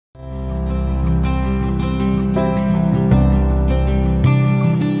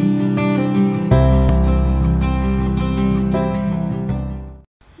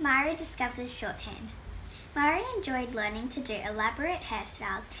grandmother's shorthand. Mari enjoyed learning to do elaborate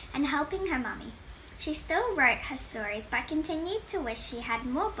hairstyles and helping her mummy. She still wrote her stories but continued to wish she had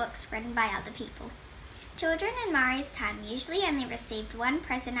more books written by other people. Children in Mari's time usually only received one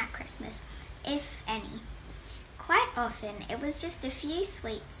present at Christmas, if any. Quite often it was just a few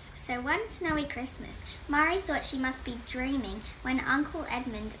sweets, so one snowy Christmas, Mari thought she must be dreaming when Uncle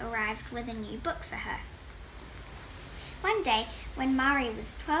Edmund arrived with a new book for her. One day, when Mari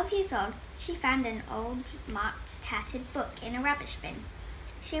was 12 years old, she found an old, marked, tattered book in a rubbish bin.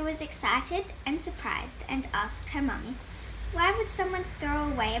 She was excited and surprised and asked her mummy, why would someone throw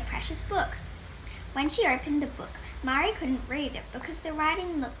away a precious book? When she opened the book, Mari couldn't read it because the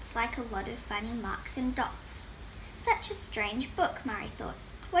writing looked like a lot of funny marks and dots. Such a strange book, Mari thought.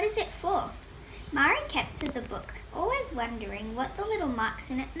 What is it for? Mari kept to the book, always wondering what the little marks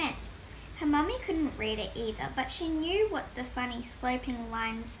in it meant. Her mummy couldn't read it either, but she knew what the funny sloping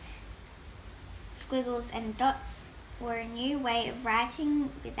lines, squiggles and dots were a new way of writing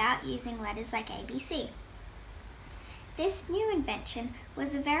without using letters like ABC. This new invention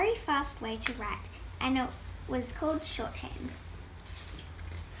was a very fast way to write, and it was called shorthand.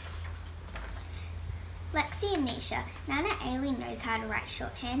 Lexi and Nisha, Nana Aileen knows how to write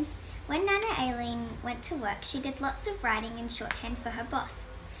shorthand. When Nana Aileen went to work, she did lots of writing in shorthand for her boss.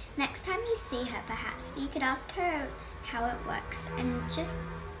 Next time you see her, perhaps, you could ask her how it works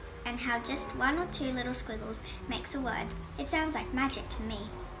and how just one or two little squiggles makes a word. It sounds like magic to me.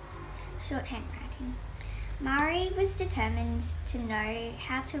 Shorthand writing. Mari was determined to know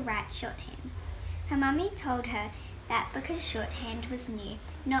how to write shorthand. Her mummy told her that because shorthand was new,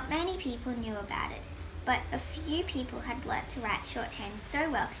 not many people knew about it, but a few people had learnt to write shorthand so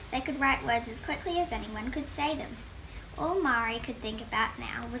well they could write words as quickly as anyone could say them. All Mari could think about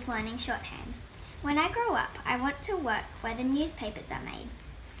now was learning shorthand. When I grow up, I want to work where the newspapers are made.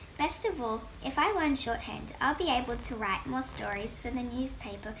 Best of all, if I learn shorthand, I'll be able to write more stories for the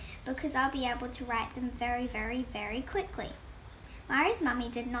newspaper because I'll be able to write them very, very, very quickly. Mari's mummy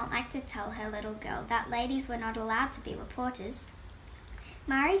did not like to tell her little girl that ladies were not allowed to be reporters.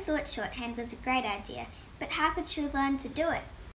 Mari thought shorthand was a great idea, but how could she learn to do it?